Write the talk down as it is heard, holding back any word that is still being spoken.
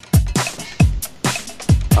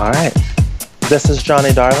All right. This is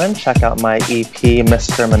Johnny Darlin. Check out my EP,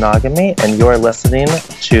 Mr. Monogamy, and you're listening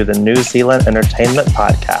to the New Zealand Entertainment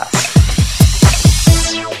Podcast.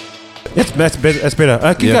 That's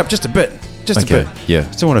better. Kick up just a bit. Just a bit. Yeah.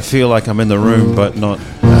 Still want to feel like I'm in the room, but not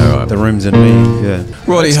the room's in me. Yeah.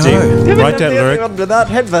 Righty ho. Write that lyric. Without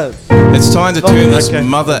headphones. It's time to turn this Okay.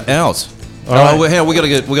 mother out. Right. We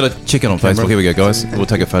gotta check in on Facebook. Here we go, guys. We'll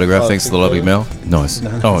take a photograph. Thanks to the lovely Mel. Nice.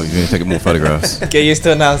 Oh, you're gonna take more photographs. Get used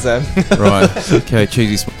to it now, Sam. Right. Okay.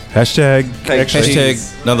 Cheesy. Hashtag.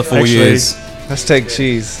 Hashtag another 4 Actually- years. Hashtag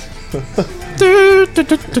cheese.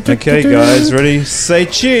 Okay, guys, ready? Say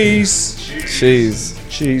cheese. Cheese.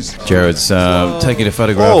 Cheese. Jared's taking a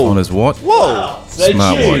photograph Whoa. on his what? Whoa.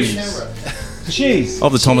 Smartwatch. Cheese.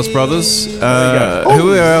 Of the Thomas Brothers, who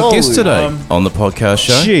are our guests today on the podcast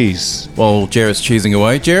show. Cheese. While Jared's cheesing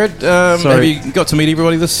away. Jared, have you got to meet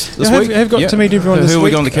everybody this week? Have got to meet everyone this Who week. are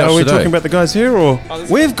we got on the couch Are we today? talking about the guys here, or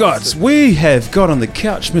we have got on the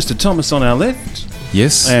couch Mr. Thomas on our left,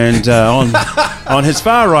 Yes. and on his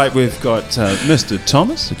far right we've got Mr.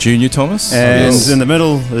 Thomas, Junior Thomas. and Yes. in the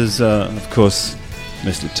middle is of course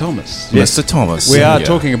Mr. Thomas. Mr. Thomas. We are Yeah.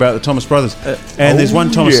 talking about the Thomas brothers, and there's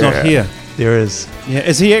one Thomas not here. There is. Yeah,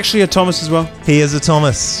 is he actually a Thomas as well? He is a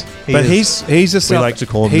Thomas. But he's a South, like to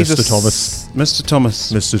call him he's Mr. a Thomas. Mr.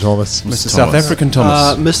 Thomas. Mr. Thomas. Mr. South African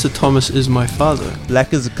Thomas. Mr. Thomas is my father.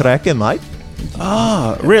 Black as a cracker, mate.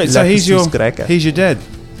 Really? So Black he's as your cracker. he's your dad.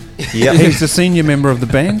 Yeah. He's the senior member of the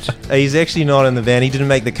band. He's actually not in the band. He didn't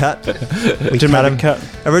make the cut. We Didn't cut make him. the cut.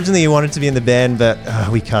 Originally, he wanted to be in the band, but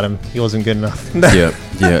we cut him. He wasn't good enough. Yeah.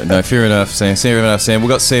 No, fair enough, Sam. Fair enough, Sam. We've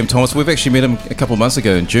got Sam Thomas. We've actually met him a couple of months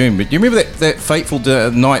ago in June. But do you remember that fateful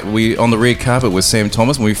night we on the red carpet with Sam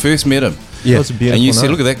Thomas when we first met him? Yeah. That was a beautiful And you said,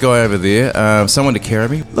 night. "Look at that guy over there. Someone to carry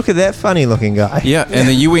me." Look at that funny-looking guy. Yeah. And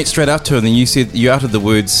then you went straight up to him, and then you said you uttered the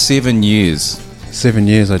word 7 years. 7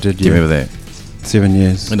 years I did. Do you remember that? 7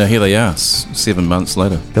 years. And now here they are, 7 months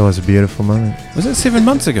later. That was a beautiful moment. Was it 7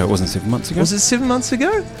 months ago? It wasn't 7 months ago. Was it 7 months ago?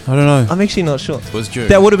 I don't know. I'm actually not sure. It was June.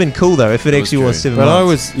 That would have been cool, though, if it was actually was June. 7 But I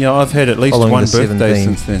months. was, I've had at least Following one the birthday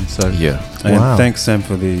 17. since then. So Yeah. And Wow. thanks, Sam,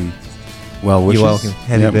 for the well wishes. You're welcome.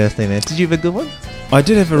 Happy Yep. birthday, man. Did you have a good one? I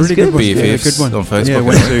did have a That's really good. good one. Yeah, a BFFs good one on Facebook, Yeah,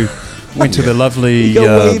 went to the lovely You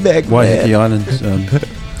go way back, Waiheke man. Island,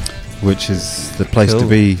 which is the place to Cool.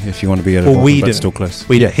 be if you want to be at a Well, Auckland, we but didn't. still close.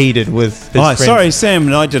 He did with his friend Sorry, Sam,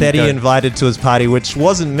 and I didn't that he go. invited to his party, which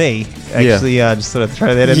wasn't me. Actually, just sort of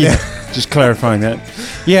throw that in Yeah, there. just clarifying that.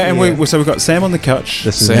 Yeah, and Yeah. so we've got Sam on the couch.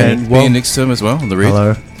 This is Sam and, well, being next to him as well on the red.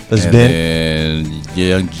 Hello, this is And Ben.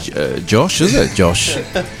 then, Josh, is it? Josh.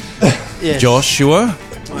 Yes. Joshua?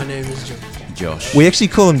 My name is John. Josh. We actually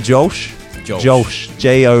call him Josh. Josh. Jowsh.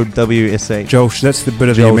 Josh, that's the bit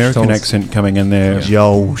of the Josh American Thomas. accent coming in there.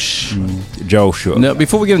 Josh. Josh. Now,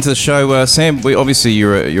 before we get into the show, Sam, obviously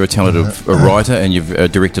you're a talented writer, and you've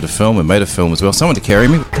directed a film and made a film as well. Someone to carry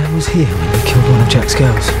me. Dad was here when they killed one of Jack's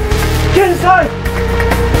girls. Get inside!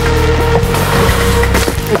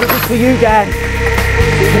 This is for you, Dad. You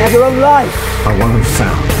can have your own life. I want them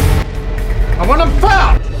found.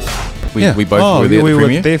 We both were there at the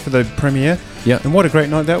premiere. were there for the premiere. Yeah. And what a great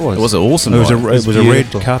night that was. It was an awesome It was, night. it was a red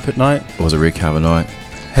beautiful. carpet night. It was a red cover night.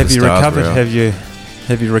 Have The you stars recovered? were out.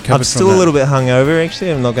 Have you recovered? I'm still from a little bit hungover,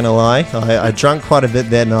 actually. I'm not going to lie. I drank quite a bit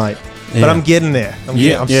that night. Yeah. But I'm getting there. I'm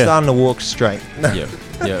Yeah. starting to walk straight. Yeah.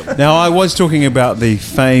 Now I was talking about the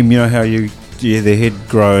fame. You know how the head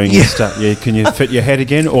growing and stuff. Yeah, can you fit your hat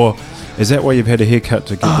again, or is that why you've had a haircut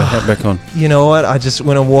to get the hat back on? You know what?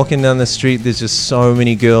 When I'm walking down the street, there's just so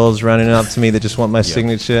many girls running up to me that just want my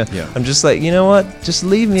signature. Yeah. I'm just like, you know what? Just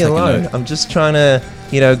leave me Take a alone. note. I'm just trying to,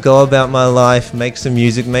 go about my life, make some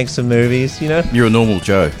music, make some movies, You're a normal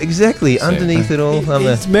Joe. Exactly. Same. Underneath it all, I'm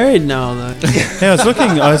a... He's married now, though. Hey, I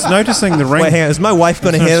was noticing the ring. Wait, hang on. Is my wife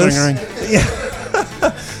going to hear this?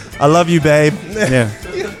 I love you, babe. Yeah,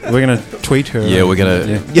 we're gonna tweet her. Yeah, we're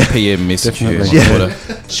gonna PM message you on Definitely.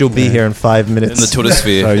 Twitter. She'll be here in 5 minutes. In the Twitter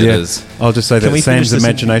sphere, So it yeah, is. I'll just say Can that we finish Sam's this in-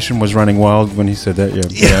 imagination was running wild when he said that. Yeah.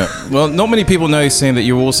 Yeah. Well, not many people know, Sam, that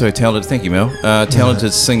you're also a talented. Thank you, Mel.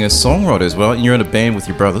 Talented singer-songwriter as well. And you're in a band with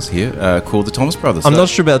your brothers here called the Thomas Brothers. I'm not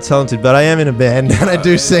sure about talented, but I am in a band and I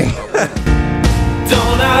do sing.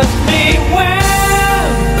 Don't ask me when,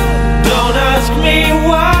 don't ask me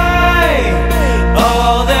why.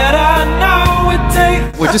 All that I know it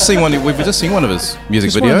takes. We've just seen one of his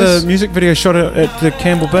music Just one of videos. the music video shot at the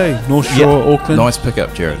Campbell Bay, North Shore, Auckland. Nice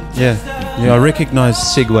pickup, Jared. Yeah, I recognise.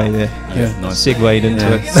 Segue there. Yeah, nice. Segued into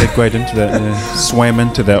Yeah, it. segued into that. Yeah. Swam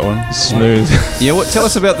into that one. Smooth. Yeah, what? Tell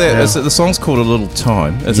us about that. Yeah. Is it, the song's called "A Little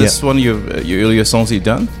Time." Is this one of your earlier songs that you've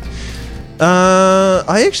done?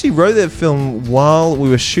 I actually wrote that film while we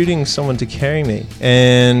were shooting Someone to Carry Me,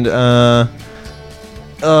 and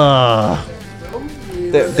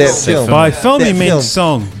that film. By film, That you mean film.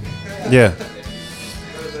 song. Yeah.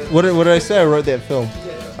 What did I say? I wrote that film.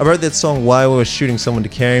 I wrote that song while we were shooting Someone to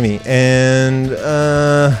Carry Me, and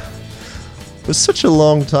it was such a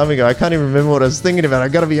long time ago. I can't even remember what I was thinking about. I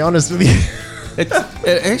got to be honest with you.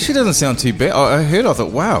 It actually doesn't sound too bad. I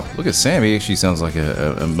thought, wow, look at Sam. He actually sounds like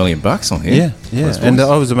 $1 million on here. Yeah, With yeah. his And voice.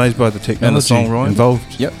 I was amazed by the technology songwriting.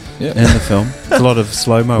 involved Yep. in the film. It's a lot of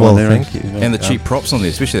slow-mo Well, on there. thank you. And the cheap props on there,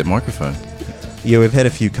 especially that microphone. Yeah, we've had a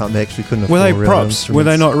few comebacks. We couldn't afford Were they real props? Were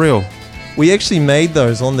they instruments. not real? We actually made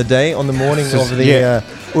those on the morning of the. Yeah.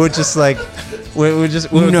 We were just like, we were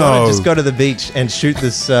No. gonna just go to the beach and shoot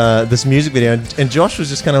this music video, and Josh was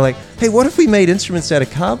just kind of like, hey, what if we made instruments out of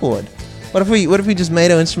cardboard? What if we just made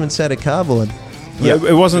our instruments out of cardboard? Yeah,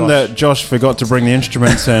 it wasn't that Josh forgot to bring the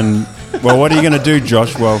instruments and, well, what are you going to do,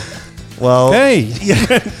 Josh? Well, hey,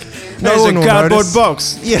 there's a one will cardboard notice.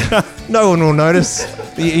 box. Yeah, no one will notice.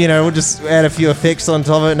 You know, we'll just add a few effects on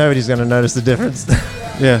top of it. Nobody's going to notice the difference.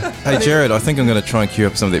 Yeah. Hey, Jared, I think I'm going to try and cue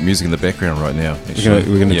up some of that music in the background right now.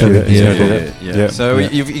 We're gonna do that. He's Yeah, gonna do yeah, that. yeah. Yeah. So Yeah.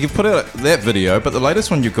 you've put out that video, but the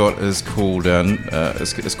latest one you've got is called,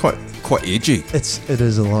 it's quite edgy. It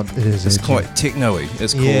is a lot. It is. It's edgy. quite techno-y.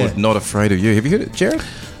 It's Yeah. called Not Afraid of You. Have you heard it, Jared?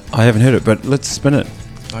 I haven't heard it, but let's spin it.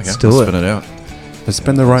 Okay, Let's do let's it. spin it out. Let's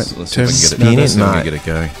spin the right Let's see term. if we can Spin get it, it, let's see if we mate. can get it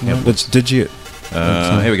going. Yep. Let's digi it.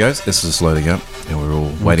 Here we go. This is loading up, and we're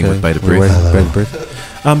all waiting Okay, with bated we're breath. waiting with bated breath.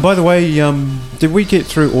 By the way, did we get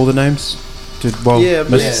through all the names? Yeah, I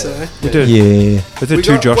believe so. We did. Yeah. Was there We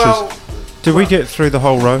two got- Joshes? well, did we get through the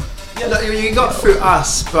whole row? No, you got through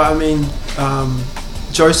us, but I mean,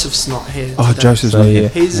 Joseph's not here. Oh, today. Joseph's So, not yeah. here.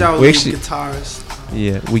 He's our We lead actually- guitarist.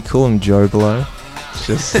 Yeah, we call him Joe Blow. It's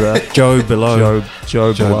just Joe below.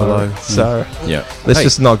 Joe Joe Blow. Blow. So Yeah. let's Hey,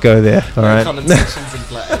 just not go there. All right.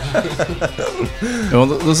 well,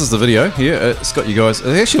 this is the video here. It's got you guys.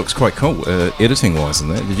 It actually looks quite cool, editing-wise,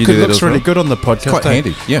 and that. Did you It do that looks as really well? good on the podcast. Quite eh?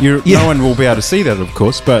 handy, yeah. Yeah. No one will be able to see that, of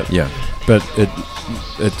course, but Yeah. but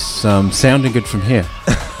it's sounding good from here.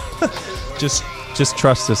 Just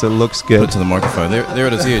trust us. It looks Put it good. to the microphone. There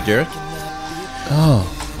it is here, Jared.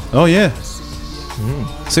 Oh yeah,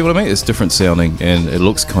 See what I mean? It's different sounding, and it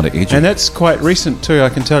looks kind of edgy. and that's quite recent too. I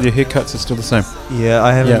can tell your haircuts are still the same. Yeah,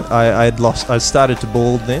 I haven't. Yeah. I lost. I started to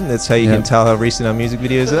bald then. That's how you Yeah. can tell how recent our music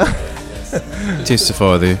videos are.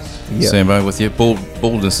 Testify there, Yeah. Sambo, with you.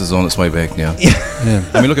 Baldness is on its way back now. Yeah.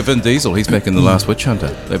 I mean, look at Vin Diesel. He's back in The Last Witch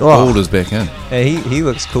Hunter. That Oh. bald is back in. Yeah, he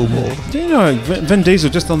looks cool bald. Do you know Vin Diesel?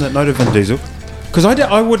 Just on that note of Vin Diesel, because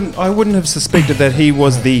I wouldn't have suspected that he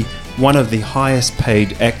was one of the highest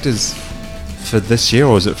paid actors for this year,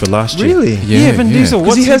 or was it for last year? Really? Yeah, Vin yeah. Diesel.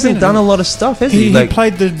 Because What's he hasn't been done in? a lot of stuff, has he? He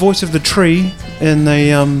played the voice of the tree in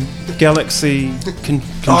the Galaxy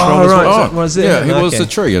Controllers. right. What Was it? Yeah, he was Okay. the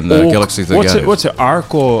tree in the Or- Galaxy the What's Guardians. it? What's it?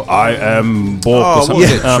 Ark or I am Bork or Oh, what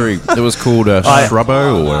something? was that tree? It was called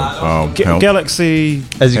Shrubbo or help. Galaxy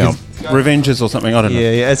As you Help. can, Revenges or something. I don't know.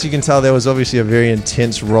 yeah, as you can tell, there was obviously a very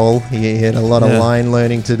intense role. He had a lot of Yeah. line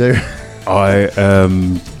learning to do. I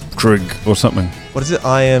am Trig or something. What is it?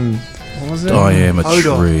 I am. What was it? I am a Hold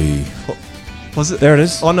on. tree. Was it? There it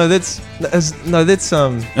is. Oh no, that's That's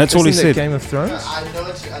all he isn't that said. Game of Thrones.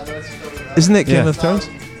 Isn't that Game Yeah. of Thrones?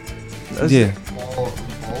 Yeah.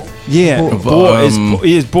 Yeah. Borg.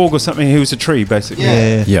 Is Borg or something. He was a tree, basically.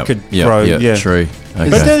 Yeah. Yeah, Could yeah, grow, yeah, yeah. tree. Okay.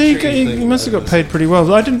 But then he must have got paid pretty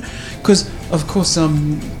well. I didn't, because of course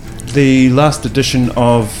the last edition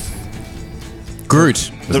of Groot.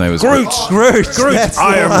 His name was Groot. Groot. Groot. That's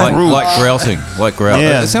I the am one. Groot. Like grouting, like grout.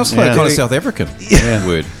 Yeah, It sounds yeah. kind of South African Yeah.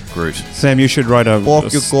 word. Groot. Sam, you should write a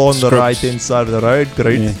Walk your go on the script. right hand side of the road,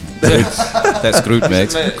 Groot. Yeah. That's Groot, mate.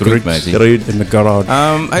 Groot, mate. Groot. In the garage.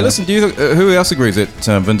 Hey, listen. Do you who else agrees that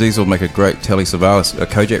Vin Diesel would make a great Telly Savalas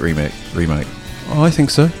Kojak remake? Oh, I think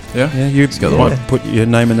so. Yeah? Yeah, you got the might one. put your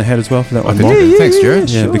name in the hat as well for that I one. think- Mark. Thanks, Jared.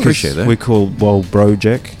 Yeah, Sure. because Appreciate that. we call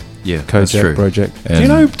Brojack. Yeah, that's Kojak, true. Brojack.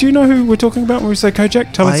 And- Do you know who we're talking about when we say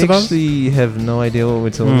Kojak? Tell I us about actually have no idea what we're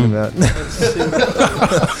talking about.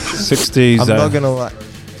 60s. I'm not gonna lie.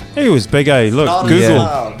 He was big, eh? Look,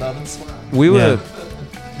 Google. We were Yeah.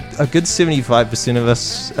 a good 75% of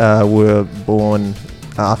us were born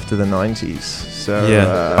after the 90s. So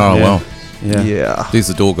Yeah. Oh Yeah. wow. Yeah. yeah. These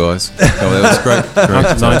are door guys. Oh, that was great.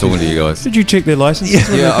 Great talking to you guys. Did you check their licenses?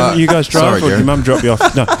 when Yeah, they come- you guys drive, sorry, or did your Jared. mum drop you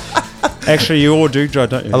off? No. Actually, you all do drive,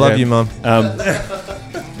 don't you? I love Yeah. you, Mum.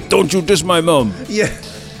 Don't you diss my mum. Yeah.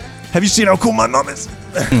 Have you seen how cool my mum is?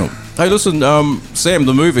 Hey, listen, Sam,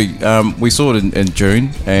 the movie, we saw it in June,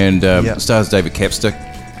 and Yep. stars David Capstick,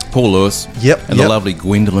 Paul Lewis, Yep, and the yep. lovely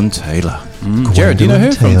Gwendolyn Taylor. Jared, do you know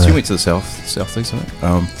her? Taylor. She went to the southeast, I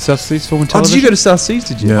think. South Seas Film and Oh, did Television. you go to South Seas?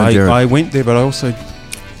 Did you? Yeah. Jared. I went there, but I also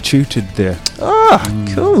tutored there. Ah,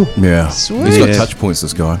 cool. Yeah. Sweet. He's got Yeah. touch points,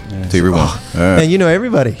 this guy. To everyone. Yeah. And you know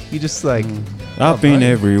everybody. You just like. I've been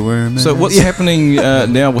everywhere, man. So what's happening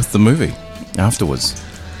now with the movie afterwards?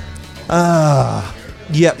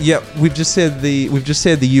 Yep. We've just had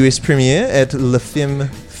the US premiere at La Femme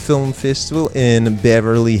Film Festival in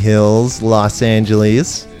Beverly Hills, Los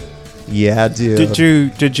Angeles. Yeah, dude.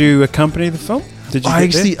 Did you accompany the film? Did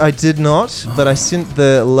you? I did not, but I sent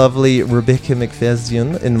the lovely Rebecca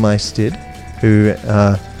McFadden in my stead, who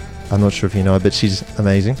I'm not sure if you know her, but she's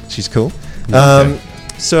amazing. She's cool.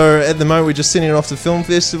 So at the moment we're just sending it off to film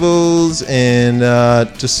festivals and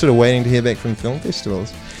just sort of waiting to hear back from film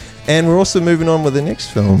festivals. And we're also moving on with the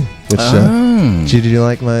next film. Which, did you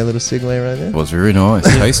like my little segue right there? It was very nice.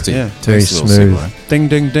 Tasty. Yeah. Very Tasty little smooth. segue. Ding,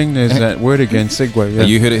 ding, ding. There's that word again. Segue. Yeah.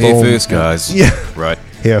 You heard it here Boom. first, guys. Yeah. Right.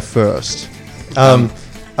 Here first.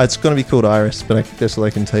 It's going to be called Iris, but that's all I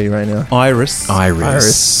can tell you right now. Iris. It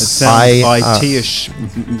Iris. sounds IT-ish,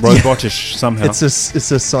 robotish somehow. It's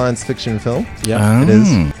a science fiction film. yeah. It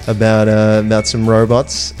is about some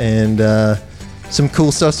robots and some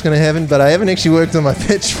cool stuff's going to happen, but I haven't actually worked on my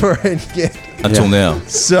pitch for it yet. Until now.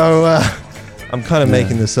 So I'm kind of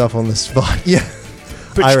making this up on the spot. Yeah.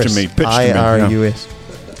 Pitch Iris, to me. Pitch to me. IRUS.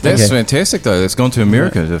 That's Okay. fantastic, though. It's gone to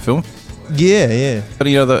America, the film. Yeah.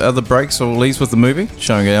 Any other breaks or leads with the movie?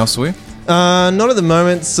 Showing it elsewhere? Not at the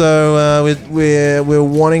moment. So we're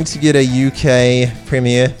wanting to get a UK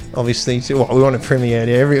premiere, obviously. So, we want a premiere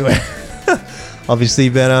everywhere, obviously.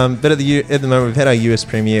 But at the moment we've had our US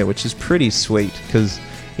premiere, which is pretty sweet because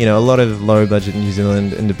a lot of low budget New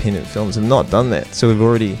Zealand independent films have not done that. So we've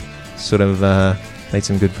already sort of made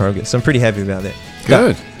some good progress. So I'm pretty happy about that.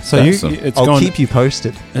 Good. So Awesome. I'll keep you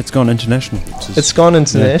posted. It's gone international. which is- It's gone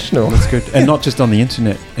international. That's good. And not just on the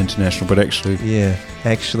internet international, but actually Yeah,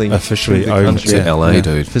 actually, officially through the owned. country. To LA, Yeah.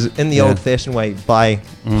 dude. In the Yeah. old-fashioned way, by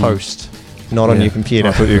post, not on Yeah. your computer.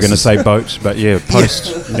 I thought you were going to say boat, but yeah,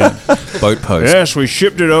 post. Yeah. Boat post. Yes, we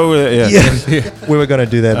shipped it over there. Yeah. We were going to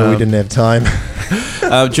do that, but we didn't have time.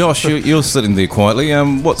 Josh, you're sitting there quietly.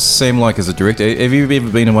 What's Sam like as a director? Have you ever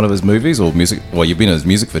been in one of his movies or music? Well, you've been in his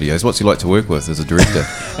music videos. What's he like to work with as a director?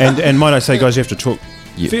 And might I say, guys, you have to talk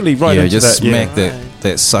fairly right yeah, into just that. smack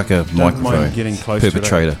that sucker mind microphone. getting close to it.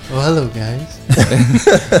 Perpetrator. Well, hello,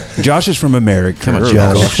 guys. Josh is from America. Come on, Oh,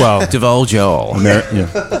 Josh. gosh. Well, Divulge all.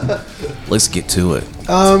 yeah. Let's get to it.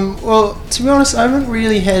 Well, to be honest, I haven't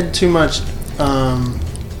really had too much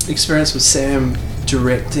experience with Sam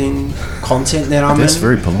directing content that I'm That's in.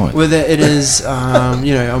 very polite. Whether it is, our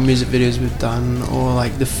music videos we've done or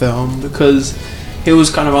like the film, because he was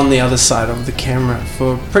kind of on the other side of the camera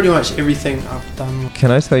for pretty much everything I've done.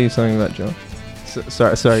 Can I tell you something about John?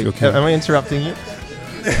 Sorry. Sure can. Am I interrupting you?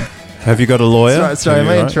 Have you got a lawyer? Sorry, am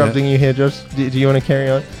I Right, interrupting you here, Josh? Do you want to carry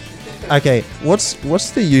on? Okay, what's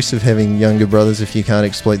the use of having younger brothers if you can't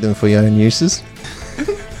exploit them for your own uses?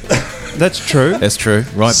 yeah. That's true. That's true.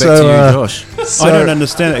 Right, back So, to you, Josh. I don't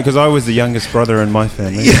understand it because I was the youngest brother in my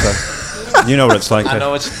family. So you know what it's like. I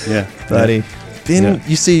know it's Yeah. Buddy. Ben, Yeah.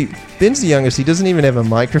 you see, Ben's the youngest. He doesn't even have a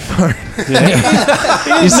microphone.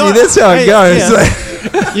 Yeah. You see, that's how it goes.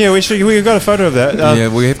 Yeah, we've got a photo of that. Yeah,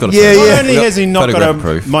 we have got a yeah, photo. Not yeah. only has he not got a Photograph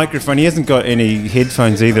proof. microphone, he hasn't got any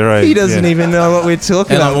headphones either. Eh? He doesn't Yeah. even know what we're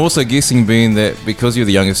talking And I'm about. also guessing, Ben, that because you're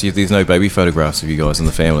the youngest, there's no baby photographs of you guys in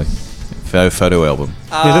the family. Photo album.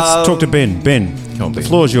 Yeah, let's talk to Ben. Ben, Come on, the Ben.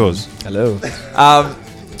 floor is yours. Hello.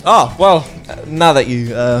 Now that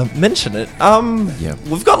you mention it, Yeah.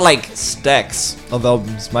 we've got like stacks of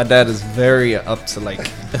albums. My dad is very up to like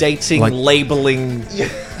dating, Like- labeling,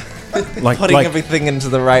 Like, putting like everything into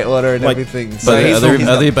the right order and like- everything. So he's are he's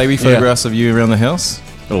there baby photographs of you around the house?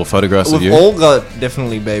 Or photographs of We've you? all got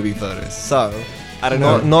definitely baby photos. So I don't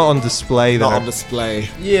know. Not on display, though. Not on display.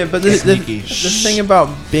 Yeah, but the Sneaky. thing about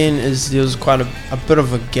Ben is there was quite a bit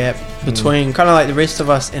of a gap between kind of like the rest of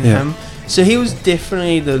us and Yeah. him. So he was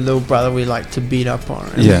definitely the little brother we like to beat up on.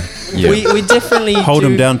 And yeah, Yeah. we definitely hold do-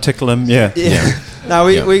 him down, tickle him. Yeah, Yeah. No,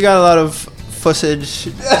 Yeah. we got a lot of footage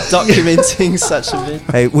documenting such events.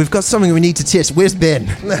 Hey, we've got something we need to test. Where's Ben?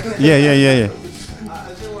 yeah. Do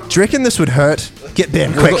you reckon this would hurt? Get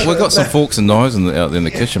Ben, quick. We've got some forks and knives out in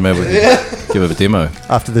the kitchen. Maybe we can give it a demo.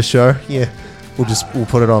 After the show, yeah. We'll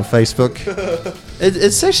put it on Facebook.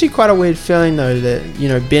 It's actually quite a weird feeling though that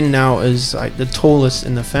Ben now is like the tallest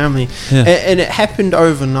in the family, Yeah. and it happened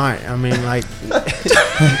overnight. I mean, like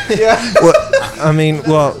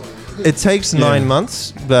Well, it takes 9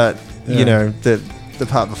 months, but Yeah. the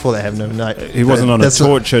part before that happened overnight. He wasn't on a That's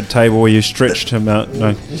torture table where you stretched him out.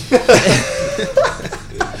 No,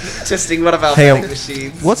 testing one of our Hang on. vending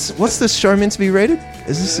machines. What's this show meant to be rated?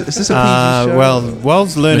 Is this a PG show? Well,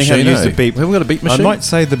 Wells learning how to use the beep. Have we got a beep machine? I might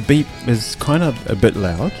say the beep is kind of a bit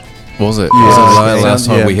loud. Was it? Yeah. Was it Yeah. last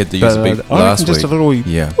time Yeah. we had to use a beep I reckon last just week? a little.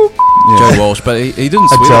 Yeah. Yeah. Joe Walsh, but he didn't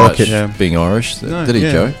swear much delicate. Yeah. being Irish, did he,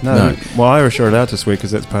 yeah. Joe? No. Well, Irish are allowed to swear because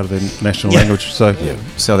that's part of their national language. So, Yeah.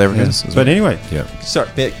 South Africans. as But well. anyway, Yeah. Sorry,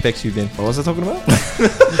 back to you, Ben. What was I talking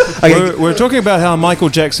about? we're talking about how Michael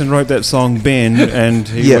Jackson wrote that song Ben, and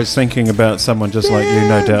he Yeah. was thinking about someone just like you,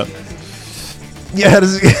 no doubt. Yeah, how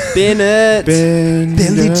does it Bennett. Ben,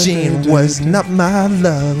 Billie Jean was not my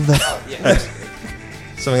love.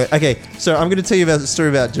 Something like, okay, so I'm going to tell you about the story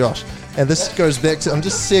about Josh. And this goes back to, I'm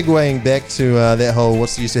just segueing back to that whole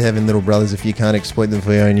what's the use of having little brothers if you can't exploit them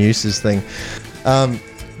for your own uses thing.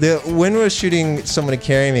 When we were shooting Someone to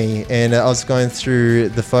Carry Me, and I was going through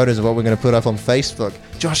the photos of what we're going to put up on Facebook,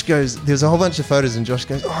 Josh goes, there's a whole bunch of photos, and Josh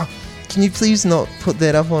goes, oh, can you please not put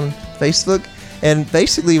that up on Facebook? And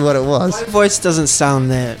basically what it was, My voice doesn't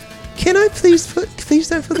sound that. can I please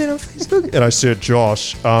don't put that on Facebook? And I said,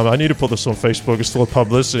 Josh, I need to put this on Facebook. It's for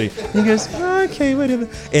publicity. And he goes, oh, okay, whatever.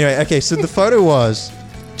 Anyway, okay, so the photo was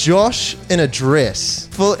Josh in a dress,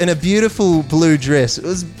 in a beautiful blue dress. It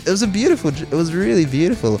was really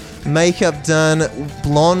beautiful. Makeup done,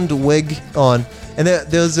 blonde wig on. And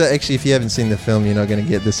there was actually, if you haven't seen the film, you're not going to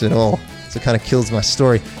get this at all. So it kind of kills my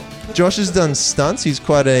story. Josh has done stunts. He's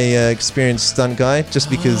quite a experienced stunt guy, just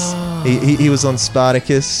because he was on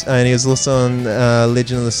Spartacus and he was also on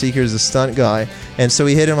Legend of the Seeker as a stunt guy. And so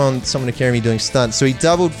we had him on Someone to Carry Me doing stunts. So he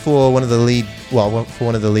doubled for one of the lead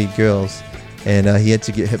girls, and he had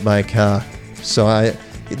to get hit by a car. So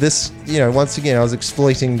once again, I was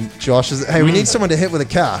exploiting Josh's. Hey, we need someone to hit with a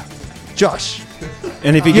car, Josh.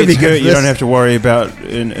 And if he You'd gets be good hurt, for you don't this. have to worry about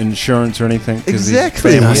insurance or anything. 'cause his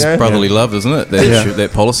Exactly. family- That's Yeah. brotherly love, isn't it?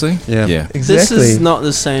 That policy? Yeah. Yeah. Exactly. This is not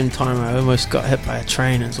the same time I almost got hit by a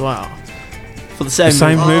train as well. For the same,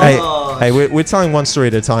 same movie? Hey, we're telling one story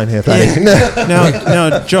at a time here, buddy.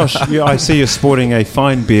 Now, Josh, I see you're sporting a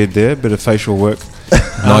fine beard there, bit of facial work.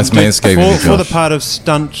 Nice manscaping, For the Josh. part of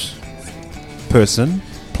stunt person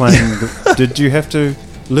playing, did you have to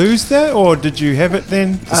lose that, or did you have it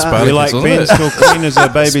then? Spartacus, You're like wasn't Ben, it? still clean as a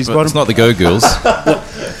baby's But bottom. it's not the Go Girls.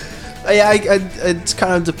 Yeah, it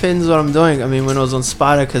kind of depends what I'm doing. I mean, when I was on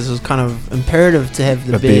Spartacus, it was kind of imperative to have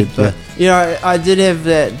the A beard, beard, but you know, I did have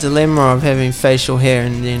that dilemma of having facial hair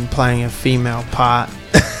and then playing a female part.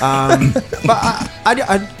 But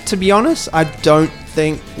I, to be honest, I don't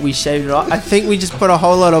think we shaved it off. I think we just put a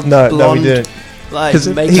whole lot of No, blonde we didn't. like 'Cause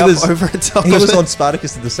makeup over the top. He of was it. on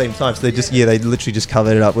Spartacus at the same time, so they literally just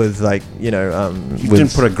covered it up with You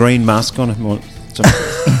didn't put a green mask on him or something.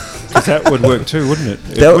 'Cause that would work too, wouldn't it?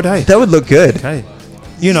 It would, hey. that would look good. Okay.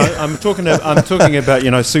 I'm talking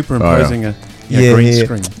about superimposing a green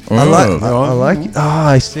screen. I like. Oh. I like. Oh,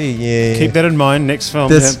 I see. Yeah. Keep that in mind. Next film.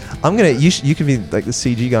 This, I'm gonna. You could be like the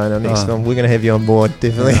CG guy in our next film. We're gonna have you on board,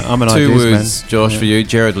 definitely. I'm an Two ideas words, man. Josh, for you.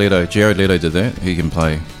 Jared Leto. Jared Leto did that. He can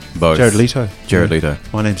play both. Jared Leto. Jared Leto.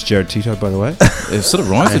 My name's Jared Tito, by the way. It sort of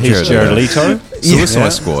rhymes with And he's Jared Jared Leto. Leto. Suicide Yeah.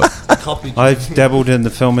 Squad. I've dabbled in the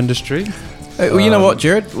film industry. Hey, well, you know what,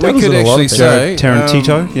 Jared? We That was could a lot actually of say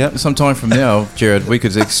Tarantino, yeah. Sometime from now, Jared, we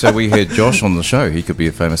could say we had Josh on the show. He could be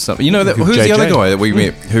a famous stunt. You know that? Could Who's the JJ. other guy that we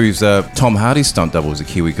met? Who's Tom Hardy's stunt double? Was a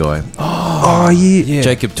Kiwi guy. Oh yeah.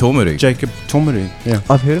 Jacob Tormody. Jacob Tormody. Yeah.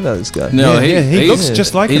 I've heard about this guy. No, he looks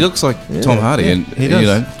just like he him. looks like Tom Hardy, and he does. you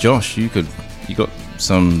know, Josh, you got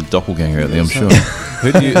some doppelganger out there, I'm sure.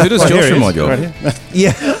 Who does Well, Josh here he remind is, you of? right here.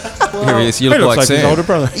 Yeah. Here he is. You He look looks like his Sam. older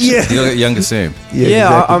brother. Yeah. You look like younger Sam. Yeah,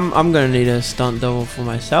 exactly. I'm gonna need a stunt double for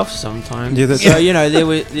myself sometime. Yeah, that's so right. you know, there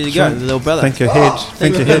you go, the little brother. Think ahead.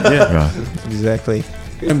 Think ahead. Yeah. Right. Exactly.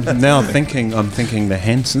 I'm thinking the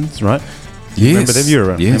Hansons, right? Yes. Remember them? You were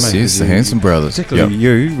around. Yes, Yeah, mate. yes, the You- Hanson brothers. Particularly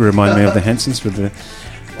you remind me of the Hansons with the.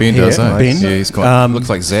 Ben does, Yeah, eh? Ben. Yeah, he's quite. Looks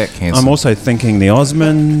like Zach Hanson. I'm also thinking the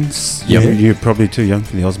Osmonds. Yep. You're probably too young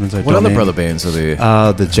for the Osmonds. What other brother bands are there?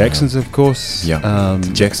 The Jacksons, of course. Yeah. The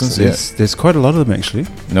Jacksons, There's quite a lot of them actually.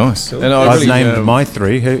 Nice. And I've named my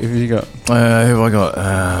three. Who have you got? Who have I got?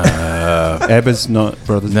 Abba's not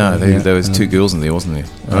brothers. No, yeah. there was two girls in there, wasn't there?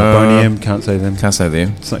 Boney M, can't say them. Can't say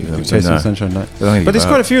them. It's like No. Chasing Sunshine Night. They don't even But there's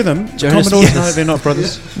go quite out. a few of them. Jonas, Commodores, yes. no, they're not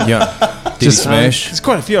brothers. Yeah. Diddy Smash. There's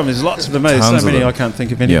quite a few of them. There's lots of them. There's Tons so of many them. I can't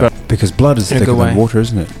think of any. Yeah. But because blood is thicker away. than water,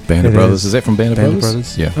 isn't it? Band of It Brothers. is. Is that from Band of Band of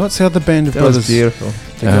Brothers? Brothers. Yeah. What's the other Band of That Brothers? was beautiful.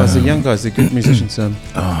 The guys, the young guys, they're good musicians. Oh,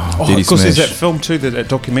 Oh, Diddy of course, there's Smash. that film too, that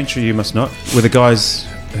documentary you must not, where the guys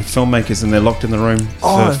are filmmakers and they're locked in the room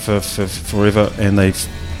for forever, and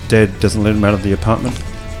dad doesn't let them out of the apartment.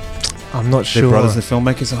 I'm not Their sure. brothers, the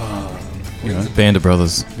filmmakers. Oh, you know. Band of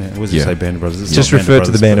Brothers. Yeah, it was say Band of Brothers. It's Just not Band refer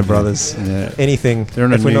to the Band of but, Brothers. Yeah. Anything. They're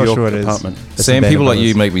in a if we're New not York sure what it is. department. It's Sam, the Band people of like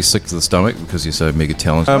you Brothers. make me sick to the stomach because you're so mega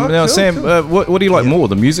talented. Now, cool, Sam, cool. what do you like more,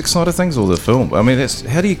 the music side of things or the film? I mean,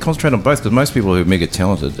 how do you concentrate on both? Because most people who are mega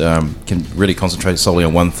talented can really concentrate solely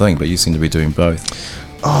on one thing, but you seem to be doing both.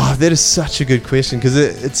 Oh, that is such a good question because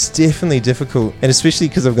it's definitely difficult, and especially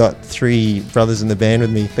because I've got 3 brothers in the band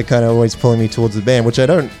with me. They're kind of always pulling me towards the band, which I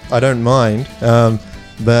don't mind.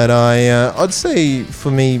 But I'd say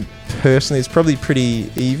for me personally, it's probably pretty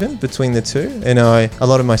even between the two. And a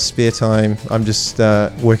lot of my spare time, I'm just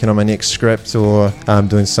working on my next script or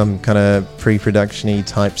doing some kind of pre-production-y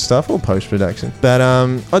type stuff or post-production. But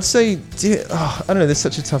I'd say, I don't know, that's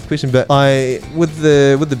such a tough question. But with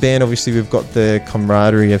the band, obviously we've got the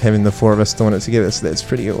camaraderie of having the 4 of us doing it together, so that's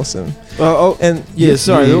pretty awesome. I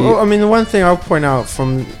mean, the one thing I'll point out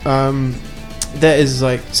from that is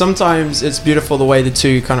like sometimes it's beautiful the way the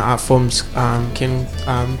two kind of art forms can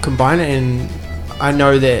combine it, and I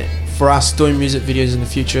know that for us doing music videos in the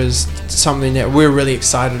future is something that we're really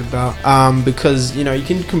excited about because you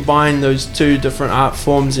can combine those 2 different art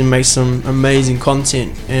forms and make some amazing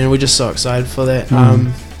content, and we're just so excited for that.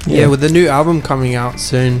 With the new album coming out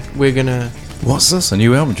soon, we're gonna What's this? A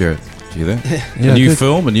new album, Jared? Do you think? A new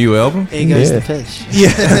film, a new album? Here goes the pitch.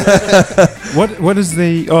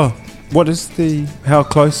 What is the? How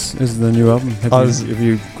close is the new album? Have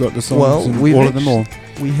you got the songs? Well, all of them, or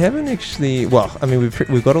we haven't actually. Well, I mean,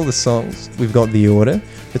 we've got all the songs. We've got the order.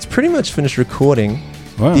 It's pretty much finished recording.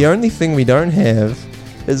 Wow. The only thing we don't have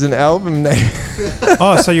is an album name.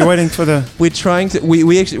 So you're waiting for the? We're trying to.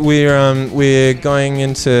 We're going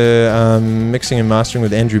into mixing and mastering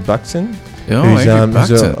with Andrew Buxton. Who's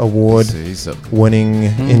an award-winning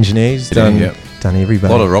engineer. He's done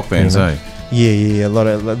everybody. A lot of rock bands, eh? Yeah, a lot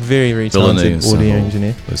of very, very talented audio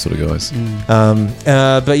engineer. Those sort of guys.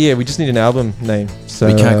 But yeah, we just need an album name. So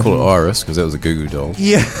we can't call it Iris because that was a Goo Goo doll.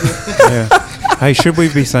 Yeah. Hey, should we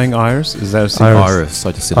be saying Iris? Is that Iris?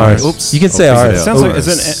 I just said Iris. Oops. You can say Iris. Sounds like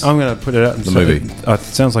I'm going to put it out. The movie. It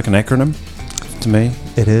sounds like an acronym to me.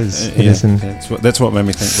 It is. That's what made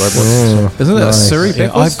me think robots. Isn't it a Siri?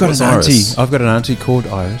 Yeah, I've got an auntie called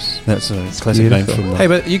Iris. That's a classic name from. Hey,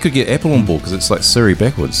 but you could get Apple on board because it's like Siri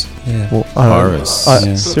backwards. Yeah. Well, Iris.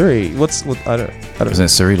 Siri. I don't. Isn't that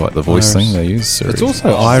Siri like the voice thing they use? Siri. It's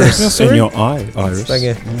also Iris in your eye. Iris.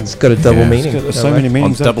 It's got a double meaning. It's got so many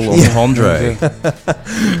meanings. Double entendre.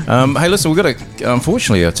 Hey, listen, we've got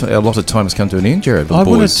unfortunately, a lot of time has come to an end, Jared. I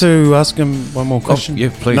wanted to ask him one more question. Yeah,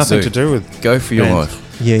 please. Nothing to do with. Go for your life.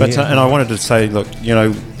 And I wanted to say, look, I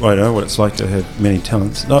know what it's like to have many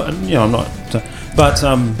talents. I'm not, but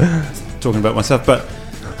talking about myself. But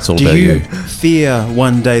it's all do about you fear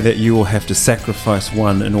one day that you will have to sacrifice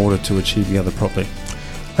one in order to achieve the other properly?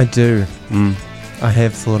 I do. I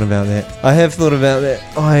have thought about that.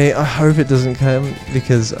 I hope it doesn't come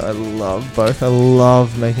because I love both. I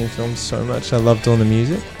love making films so much. I love doing the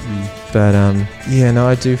music. But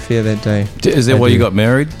I do fear that day. Is that why you got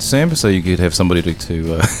married, Sam? So you could have somebody to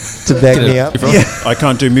back me up? I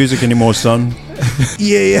can't do music anymore, son.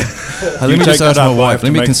 Yeah. Let me just ask my wife.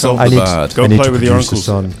 Let me consult the bard. Go play with your uncles.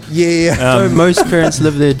 Don't most parents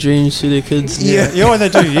live their dreams through their kids? Yeah, they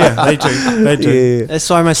do. Yeah, they do. Yeah. That's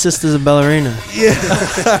why my sister's a ballerina.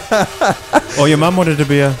 Or your mum wanted to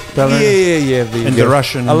be a ballerina. Yeah. And the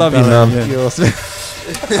Russian. I love you, Mum. Yeah. You're awesome.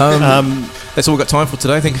 That's all we've got time for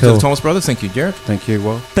today. Thank you to the Thomas Brothers. Thank you, Jared. Thank you,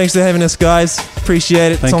 Will. Thanks for having us, guys.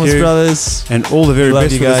 Appreciate it. Thank Thomas you. Brothers. And all the very Love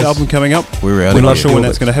best you for this guys. album coming up. We're not sure when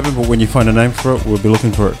that's going to happen, but when you find a name for it, we'll be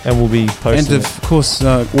looking for it. And we'll be posting And of course,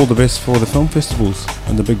 all the best for the film festivals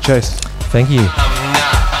and the big chase. Thank you.